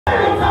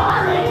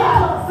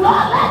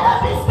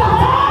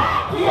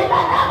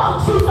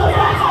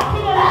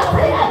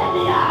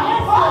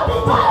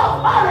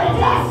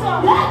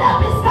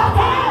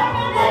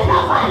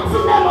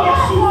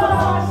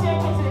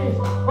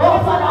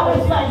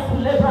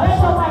Let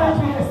your marriage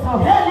be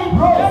restored. Let your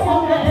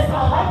marriage be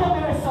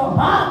restored.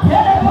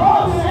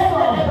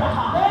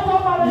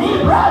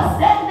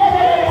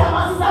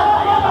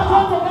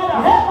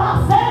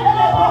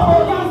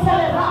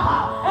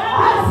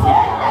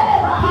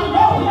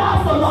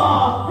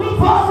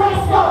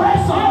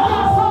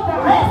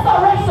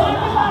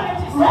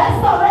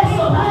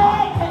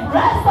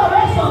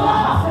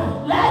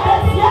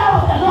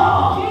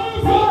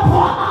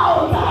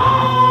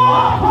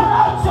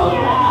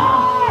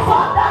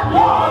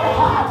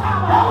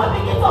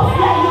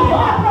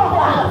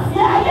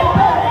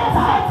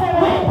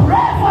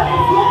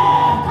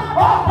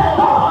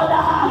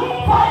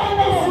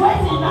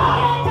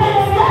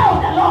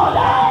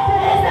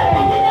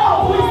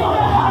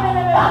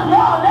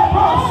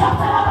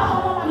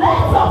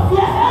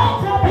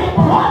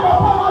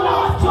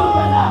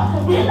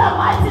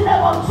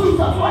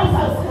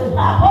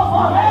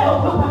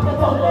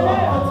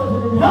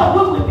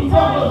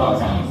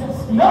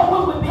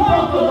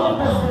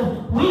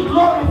 We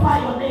glorify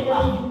your name.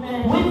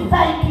 We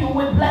thank you.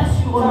 We bless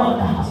you, Lord.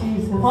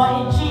 For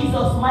in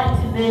Jesus'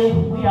 mighty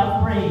name we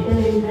are praying.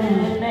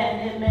 Amen. Amen.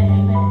 Amen.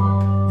 Amen.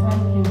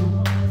 Thank you.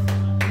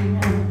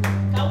 Amen.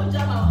 Can we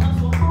jump our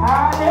hands up?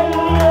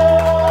 Hallelujah.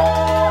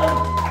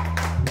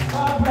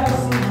 God bless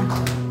you.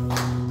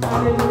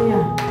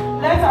 Hallelujah.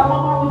 Let our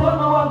mama, we don't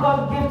know what God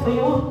gave to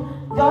you.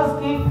 Just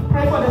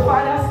pray for the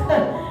fathers.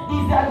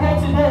 Is their day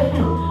today.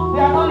 We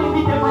are not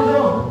leaving them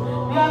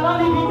alone. We are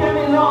not leaving them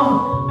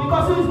alone.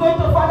 Because who is going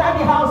to father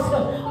the house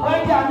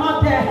when they are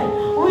not there?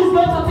 Who is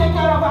going to take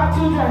care of our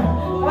children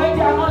when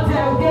they are not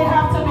there? They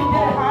have to be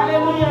there.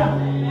 Hallelujah.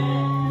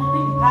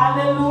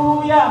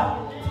 Hallelujah.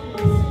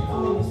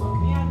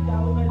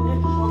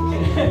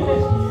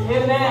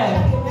 Amen.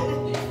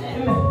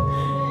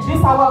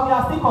 This hour we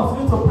are still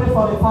continuing to pray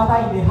for the father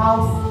in the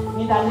house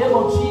in the name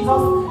of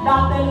Jesus,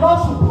 that the Lord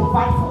should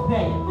provide for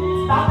them.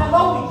 That the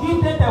Lord will give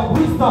them the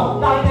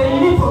wisdom that they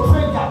need to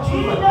train their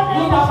children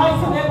in the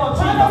mighty name of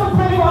Jesus.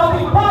 Because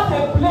the part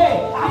they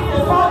play as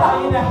the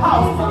father in the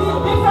house is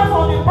different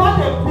from the part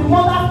the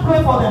mothers pray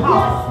for the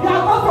house. We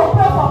are going to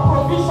pray for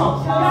provision.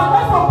 We are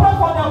going to pray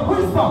for the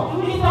wisdom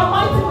in the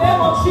mighty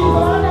name of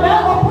Jesus.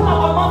 Let's open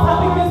our mouth and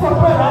begin to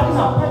pray right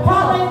now.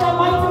 Father, in the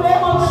mighty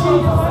name of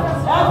Jesus,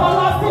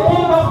 everlasting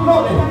King of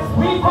glory,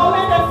 we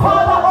commit the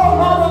Father, oh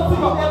Lord, unto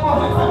your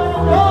able hands.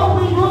 Lord,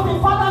 we use the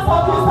fathers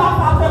of this house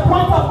as the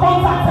point of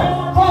contact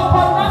for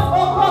connect,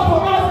 oh God, to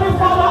every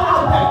father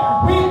out there.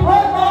 We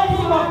pray, Lord,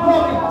 King of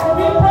glory.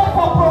 We pray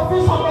for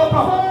provision, oh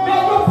God. May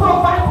you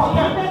provide for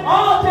them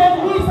all their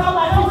needs,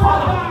 Almighty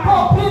Father, to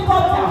pick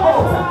up their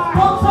hopes,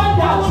 to train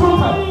their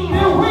children,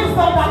 the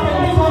wisdom that they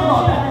need, oh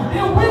Lord,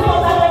 the wisdom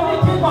that they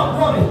need, King of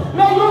glory.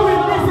 May you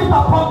release it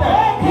upon them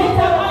in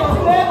the mighty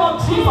name of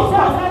Jesus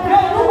Christ.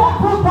 May you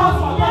put down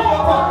for them,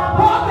 oh God,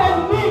 what they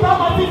need,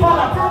 Almighty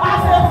Father,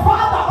 as a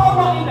father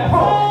over in the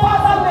home.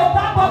 Father, may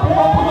that door be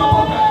open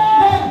unto them.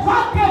 May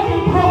that gate be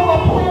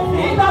broken open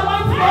in the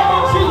mighty name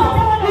of Jesus.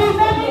 In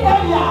any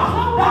area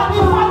that the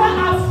Father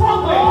has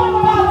struggling,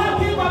 Father,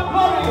 King of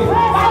glory,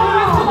 by the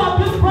reason of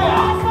this prayer,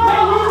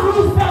 may you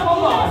lose them, O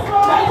Lord.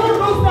 May you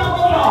lose them,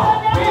 O Lord.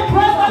 We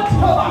pray that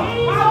Jehovah,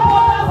 our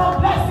borders are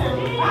blessing.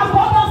 Our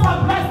borders are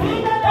blessing.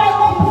 They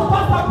will put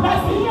us a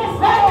blessing.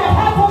 Let the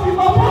heaven be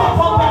open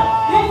upon them.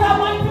 In the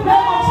mighty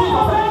name of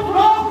Jesus.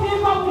 Lord,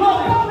 King of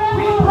glory,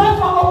 we pray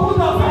for open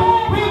doors.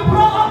 We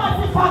pray,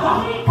 Almighty Father,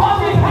 for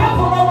the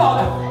heaven, O Lord,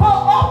 for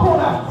open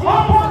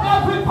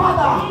every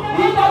father.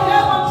 In the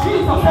name of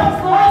Jesus,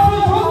 as we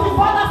choose the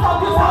fathers of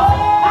this house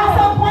as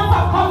a point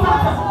of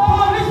contact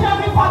for reach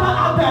every father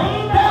out there,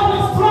 they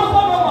will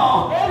struggle no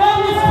more. They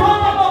will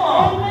struggle no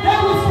more. They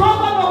will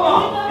struggle no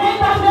more. In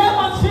the name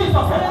of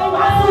Jesus,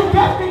 as we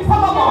get the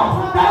Solomon,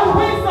 the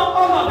wisdom,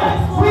 O Lord,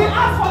 we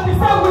ask for the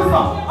same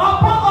wisdom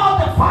upon all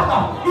the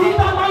Father. In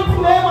the mighty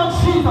name of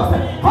Jesus,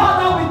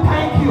 Father, we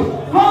thank you.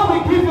 Lord, we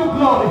give you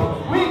glory.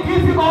 We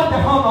give you all the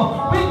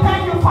honor. We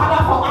thank you,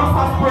 Father, for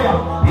answered prayer.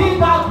 Be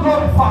thou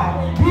glorified.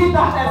 Be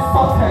thou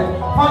exalted.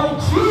 For in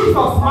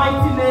Jesus'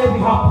 mighty name we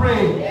have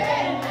prayed.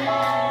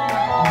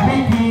 We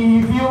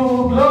give you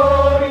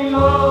glory,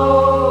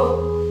 Lord.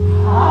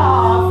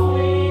 As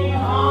we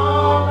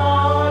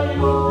honor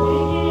you.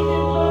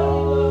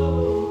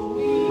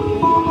 We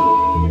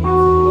give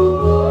you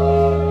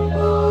glory,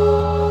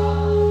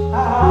 Lord.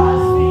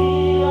 As we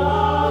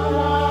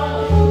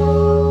honor you.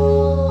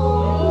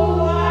 You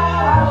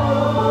are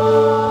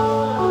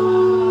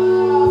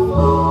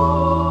wonderful.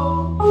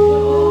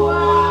 You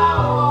are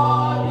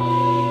worthy,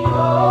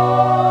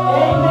 Lord.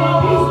 Amen.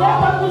 Please let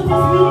us use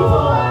this minute.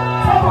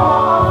 Take our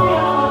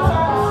offering.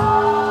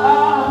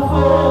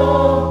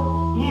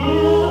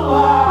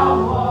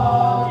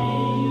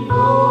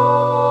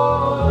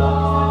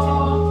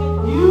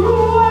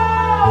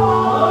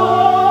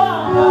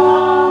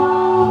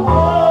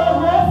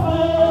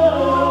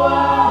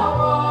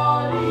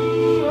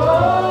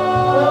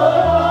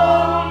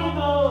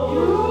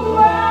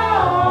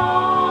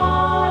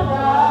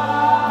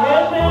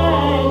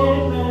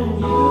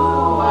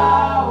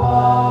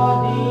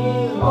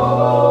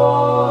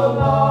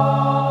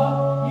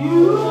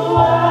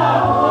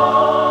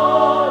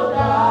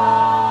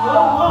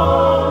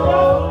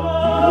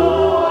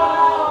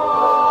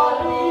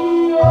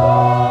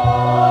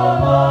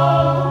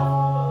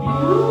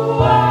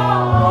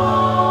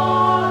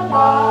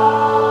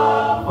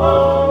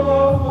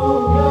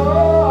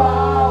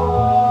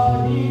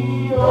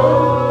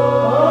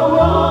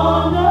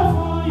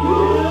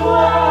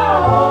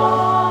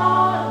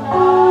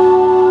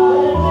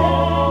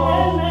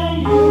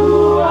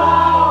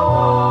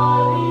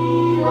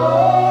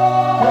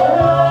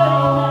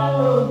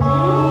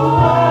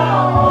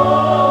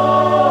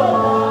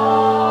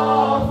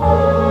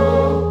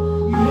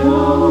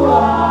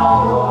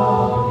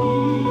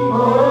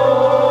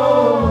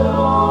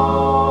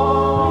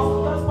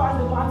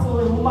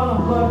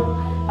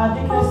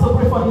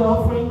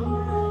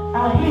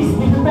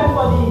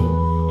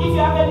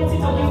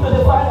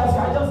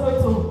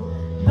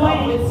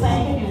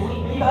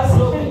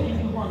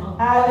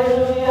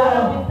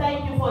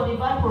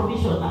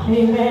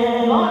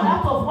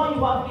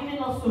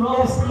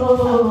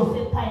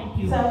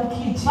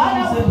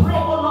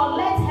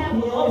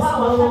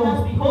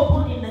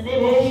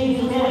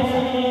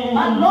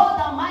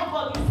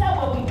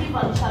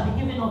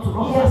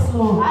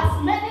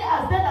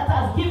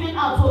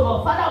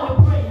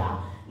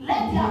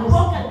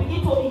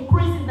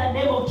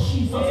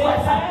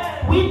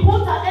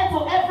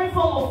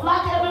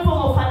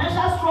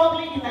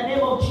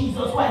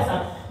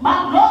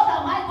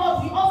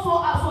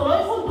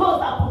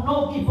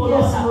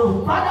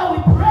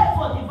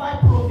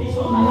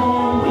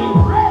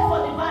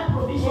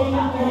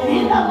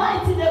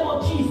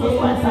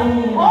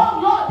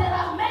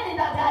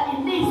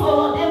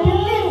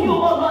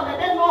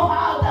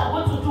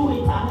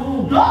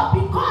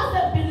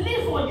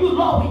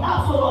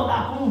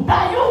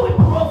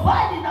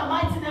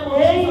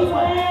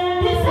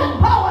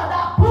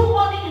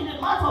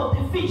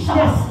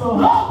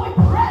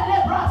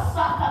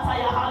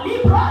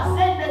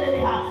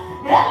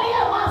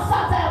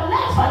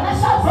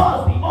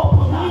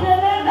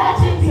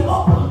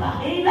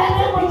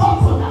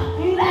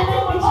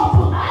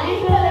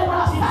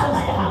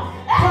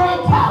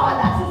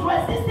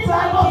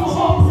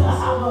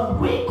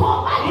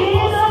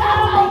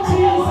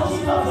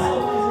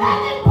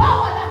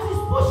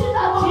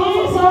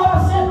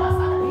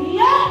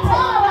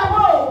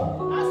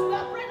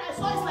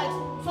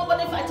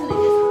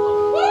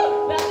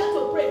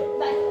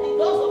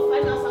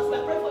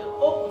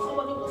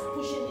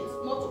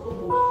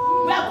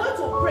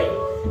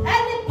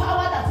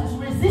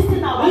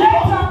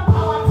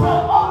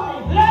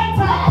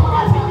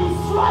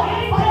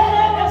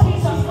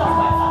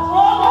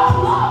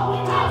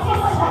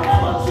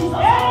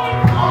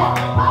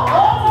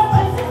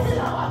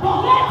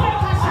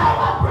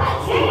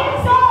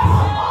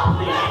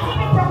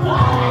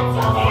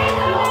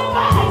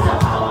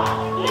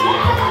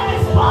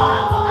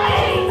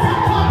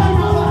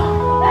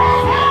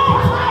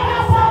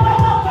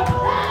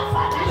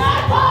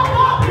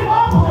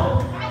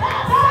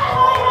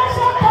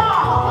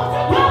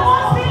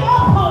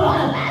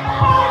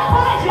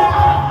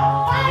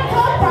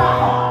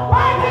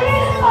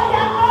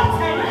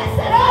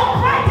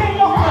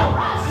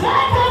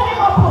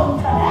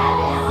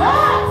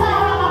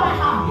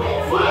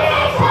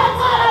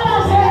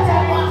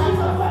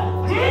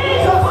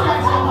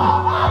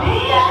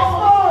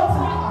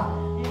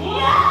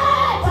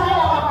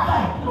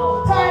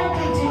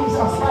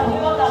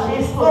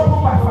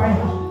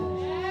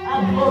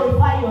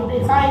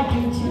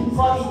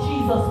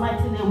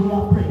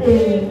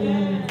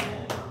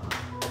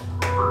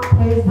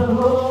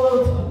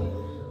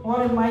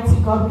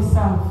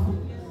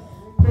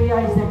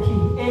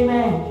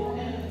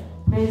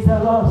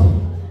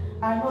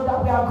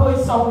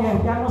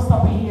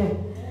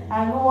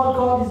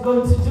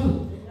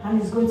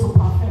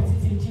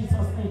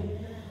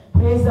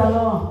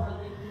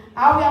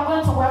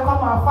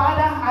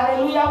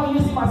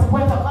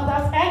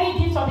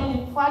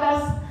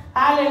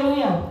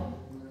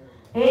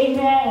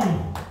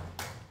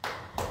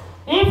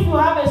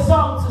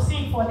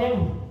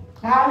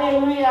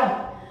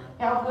 Hallelujah.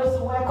 We are going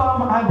to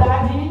welcome our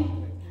daddy.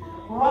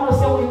 We want to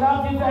say we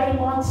love you very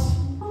much.